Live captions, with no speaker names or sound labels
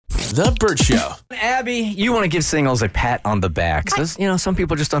The Burt Show. Abby, you want to give singles a pat on the back. Some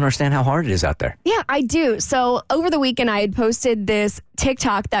people just don't understand how hard it is out there. Yeah, I do. So over the weekend, I had posted this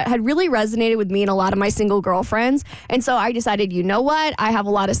TikTok that had really resonated with me and a lot of my single girlfriends. And so I decided, you know what? I have a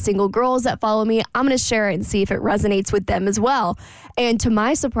lot of single girls that follow me. I'm going to share it and see if it resonates with them as well. And to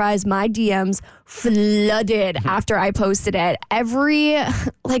my surprise, my DMs flooded after I posted it. Every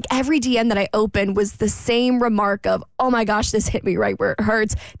DM that I opened was the same remark of, oh my gosh, this hit me right where it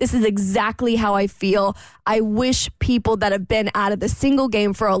hurts. This is exactly how I feel. I wish people that have been out of the single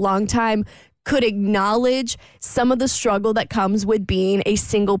game for a long time could acknowledge some of the struggle that comes with being a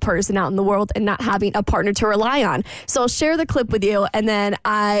single person out in the world and not having a partner to rely on. So I'll share the clip with you, and then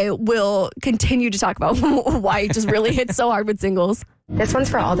I will continue to talk about why it just really hits so hard with singles. This one's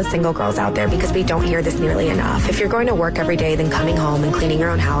for all the single girls out there because we don't hear this nearly enough. If you're going to work every day, then coming home and cleaning your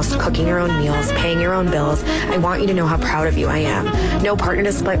own house, cooking your own meals, paying your own bills, I want you to know how proud of you I am. No partner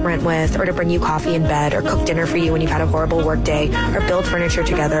to split rent with, or to bring you coffee in bed, or cook dinner for you when you've had a horrible work day, or build furniture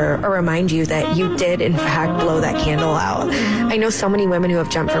together, or remind you that you did, in fact, blow that candle out. I know so many women who have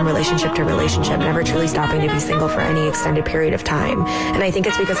jumped from relationship to relationship, never truly stopping to be single for any extended period of time. And I think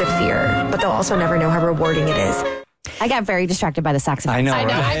it's because of fear, but they'll also never know how rewarding it is. I got very distracted by the saxophone. I know,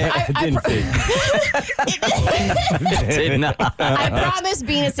 right? I didn't think. Did not. I promise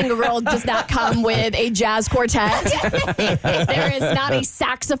being a single girl does not come with a jazz quartet. There is not a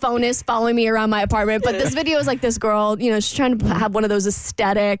saxophonist following me around my apartment. But this video is like this girl, she's trying to have one of those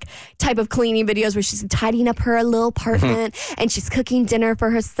aesthetic type of cleaning videos where she's tidying up her little apartment and she's cooking dinner for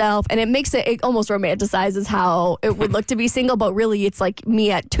herself. And it almost romanticizes how it would look to be single. But really, it's like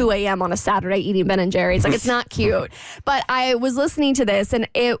me at 2 a.m. on a Saturday eating Ben & Jerry's. Like, it's not cute. But I was listening to this and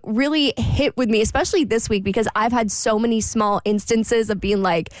it really hit with me, especially this week, because I've had so many small instances of being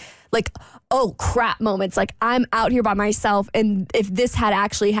like, oh crap moments. Like, I'm out here by myself, and if this had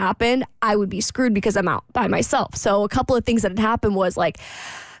actually happened, I would be screwed because I'm out by myself. So a couple of things that had happened was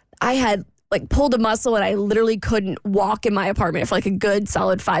I had pulled a muscle and I literally couldn't walk in my apartment for a good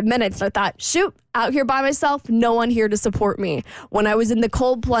solid 5 minutes. And I thought, shoot, out here by myself, no one here to support me. When I was in the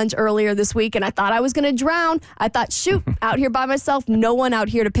cold plunge earlier this week and I thought I was going to drown, I thought, shoot, out here by myself, no one out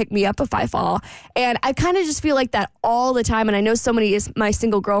here to pick me up if I fall. And I kind of just feel like that all the time. And I know so many of my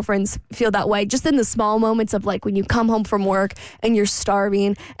single girlfriends feel that way, just in the small moments of when you come home from work and you're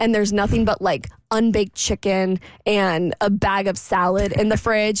starving and there's nothing but unbaked chicken and a bag of salad in the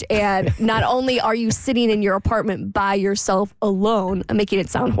fridge. And not only are you sitting in your apartment by yourself alone, I'm making it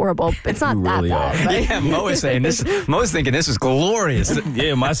sound horrible, but it's not You that really bad. Right? Yeah, Mo is saying this. Mo's thinking this is glorious.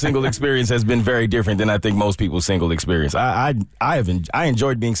 Yeah, my single experience has been very different than I think most people's single experience. I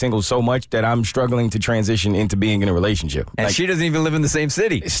enjoyed being single so much that I'm struggling to transition into being in a relationship. And she doesn't even live in the same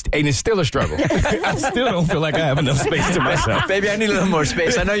city. And it's still a struggle. I still don't feel like I have enough space to myself. Baby, I need a little more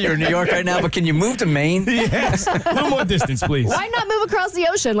space. I know you're in New York right now, but can you move to Maine? Yes, a little more distance, please. Why not move across the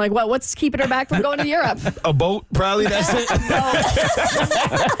ocean? What's keeping her back from going to Europe? A boat, probably, that's it.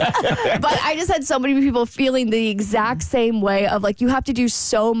 But I just had so many people feeling the exact same way of you have to do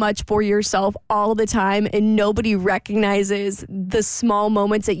so much for yourself all the time and nobody recognizes the small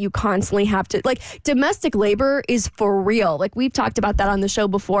moments that you constantly have to, domestic labor is for real. We've talked about that on the show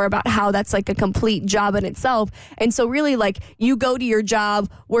before about how that's a complete job in itself. And so really you go to your job,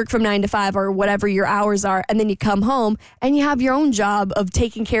 work from 9 to 5 or whatever your hours are, and then you come home and you have your own job of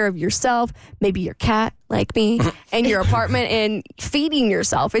taking care of yourself, maybe your cat, like me, and your apartment and feeding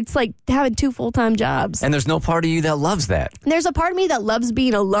yourself. It's like having 2 full-time jobs. And there's no part of you that loves that. There's a part of me that loves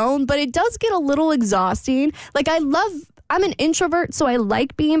being alone, but it does get a little exhausting. I'm an introvert, so I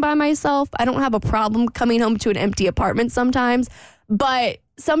like being by myself. I don't have a problem coming home to an empty apartment sometimes, but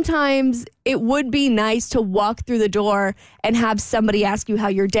sometimes it would be nice to walk through the door and have somebody ask you how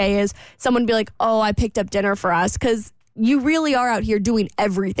your day is. Someone be like, oh, I picked up dinner for us, because you really are out here doing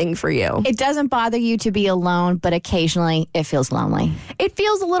everything for you. It doesn't bother you to be alone, but occasionally it feels lonely. It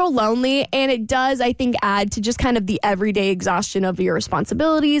feels a little lonely, and it does, I think, add to just kind of the everyday exhaustion of your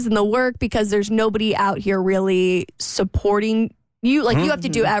responsibilities and the work, because there's nobody out here really supporting you. You have to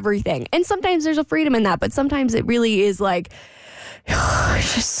do everything. And sometimes there's a freedom in that, but sometimes it really is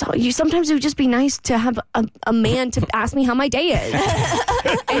it's just sometimes it would just be nice to have a man to ask me how my day is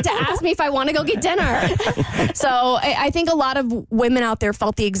and to ask me if I want to go get dinner. So I think a lot of women out there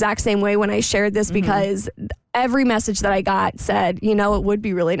felt the exact same way when I shared this, because every message that I got said, it would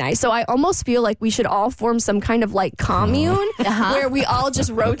be really nice. So I almost feel like we should all form some kind of commune where we all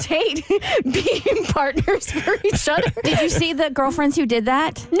just rotate being partners for each other. Did you see the girlfriends who did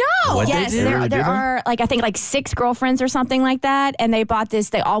that? No. What Yes, they do? there are I think 6 girlfriends or something like that, and they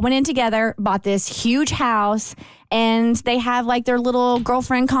all went in together, bought this huge house, and they have like their little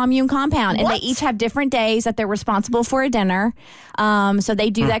girlfriend commune compound, and they each have different days that they're responsible for a dinner. So they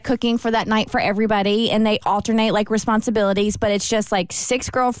do that cooking for that night for everybody, and they alternate like responsibilities, but it's just like 6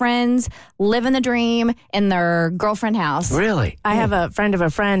 girlfriends living the dream in their girlfriend house. Really? I have a friend of a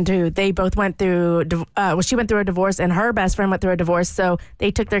friend who they both went through, she went through a divorce and her best friend went through a divorce. So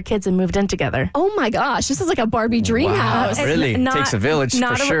they took their kids and moved in together. Oh my gosh, this is like a Barbie dream house. Really? Takes a village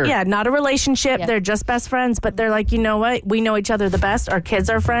for sure. Yeah, not a relationship. Yeah. They're just best friends, but they're like, you know what? We know each other the best. Our kids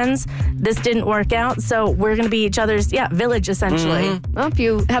are friends. This didn't work out. So we're going to be each other's, village essentially. Well, if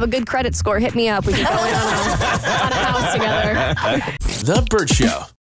you have a good credit score, hit me up. We can go in on a house together. The Burt Show.